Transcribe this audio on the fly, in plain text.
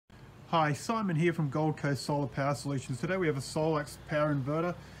Hi, Simon here from Gold Coast Solar Power Solutions. Today we have a SolaX power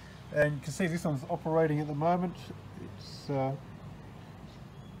inverter, and you can see this one's operating at the moment. It's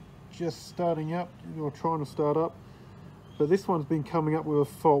just starting up, or trying to start up, but this one's been coming up with a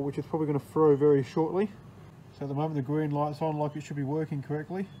fault which is probably going to throw very shortly. So at the moment the green light's on, like it should be working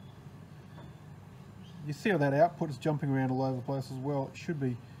correctly. You see how that output is jumping around all over the place as well. It should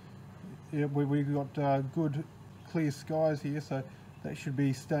be, yeah, we've got good clear skies here, so that should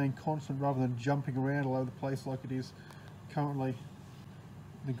be staying constant rather than jumping around all over the place like it is currently.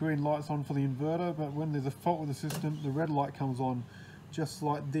 The green light's on for the inverter, but when there's a fault with the system, the red light comes on, just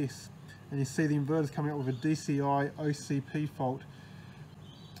like this. And you see the inverter's coming up with a DCI OCP fault.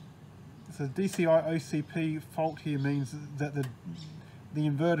 So the DCI OCP fault here means that the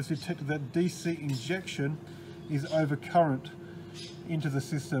inverter's detected that DC injection is over current into the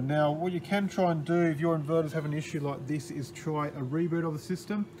system. Now what you can try and do if your inverters have an issue like this is try a reboot of the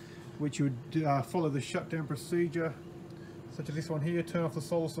system, which you would follow the shutdown procedure such as this one here. Turn off the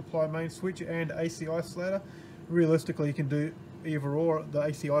solar supply main switch and AC isolator. Realistically you can do either or. The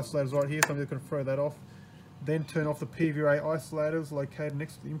AC isolator is right here, so I'm just going to throw that off. Then turn off the PVA isolators located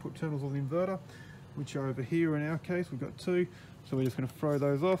next to the input terminals of the inverter, which are over here in our case. We've got two, so we're just going to throw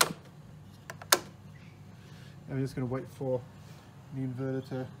those off, and we're just going to wait for the inverter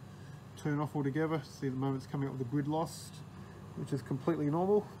to turn off altogether. See, at the moment it's coming up with a grid loss, which is completely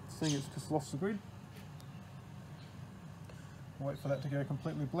normal, seeing it's just lost the grid. Wait for that to go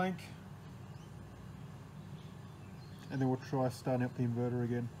completely blank, and then we'll try starting up the inverter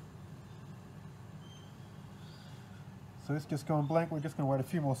again. So it's just gone blank. We're just going to wait a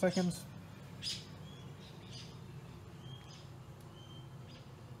few more seconds.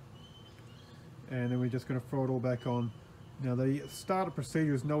 And then we're just going to throw it all back on. Now the startup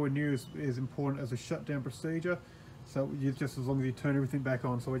procedure is nowhere near as important as the shutdown procedure, so you just, as long as you turn everything back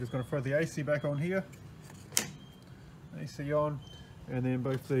on. So we're just going to throw the AC back on here, AC on, and then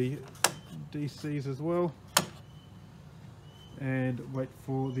both the DCs as well, and wait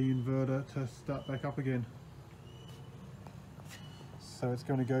for the inverter to start back up again. So it's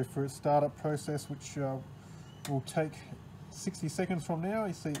going to go through its startup process, which will take 60 seconds from now.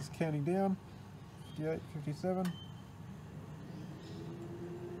 You see it's counting down, 58, 57.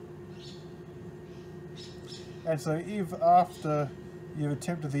 And so if after you've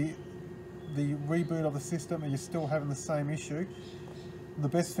attempted the reboot of the system and you're still having the same issue, the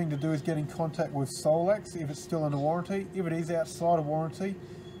best thing to do is get in contact with SolaX if it's still under warranty. If it is outside of warranty,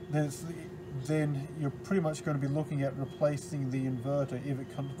 then you're pretty much going to be looking at replacing the inverter if it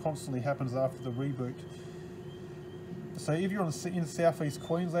constantly happens after the reboot. So if you're in southeast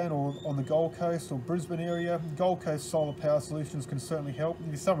Queensland or on the Gold Coast or Brisbane area, Gold Coast Solar Power Solutions can certainly help. If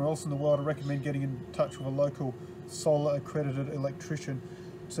you're somewhere else in the world, I recommend getting in touch with a local solar accredited electrician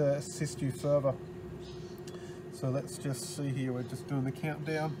to assist you further. So let's just see here, we're just doing the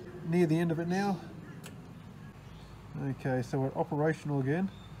countdown. Near the end of it now. Okay, so we're operational again,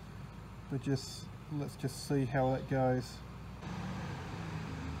 but let's just see how that goes.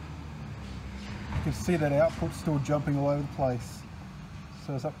 You can see that output still jumping all over the place.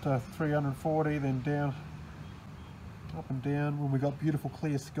 So it's up to 340, then down, up and down when we've got beautiful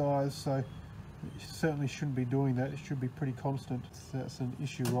clear skies. So it certainly shouldn't be doing that. It should be pretty constant. So that's an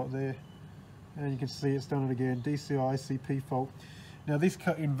issue right there. And you can see it's done it again, DCI OCP fault. Now this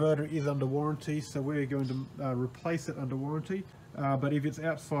inverter is under warranty, so we're going to replace it under warranty. But if it's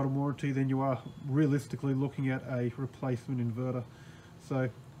outside of warranty, then you are realistically looking at a replacement inverter. So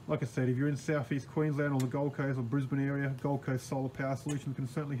like I said, if you're in southeast Queensland or the Gold Coast or Brisbane area, Gold Coast Solar Power Solutions can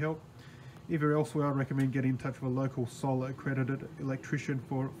certainly help. If you're elsewhere, I recommend getting in touch with a local solar accredited electrician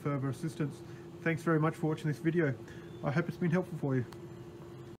for further assistance. Thanks very much for watching this video. I hope it's been helpful for you.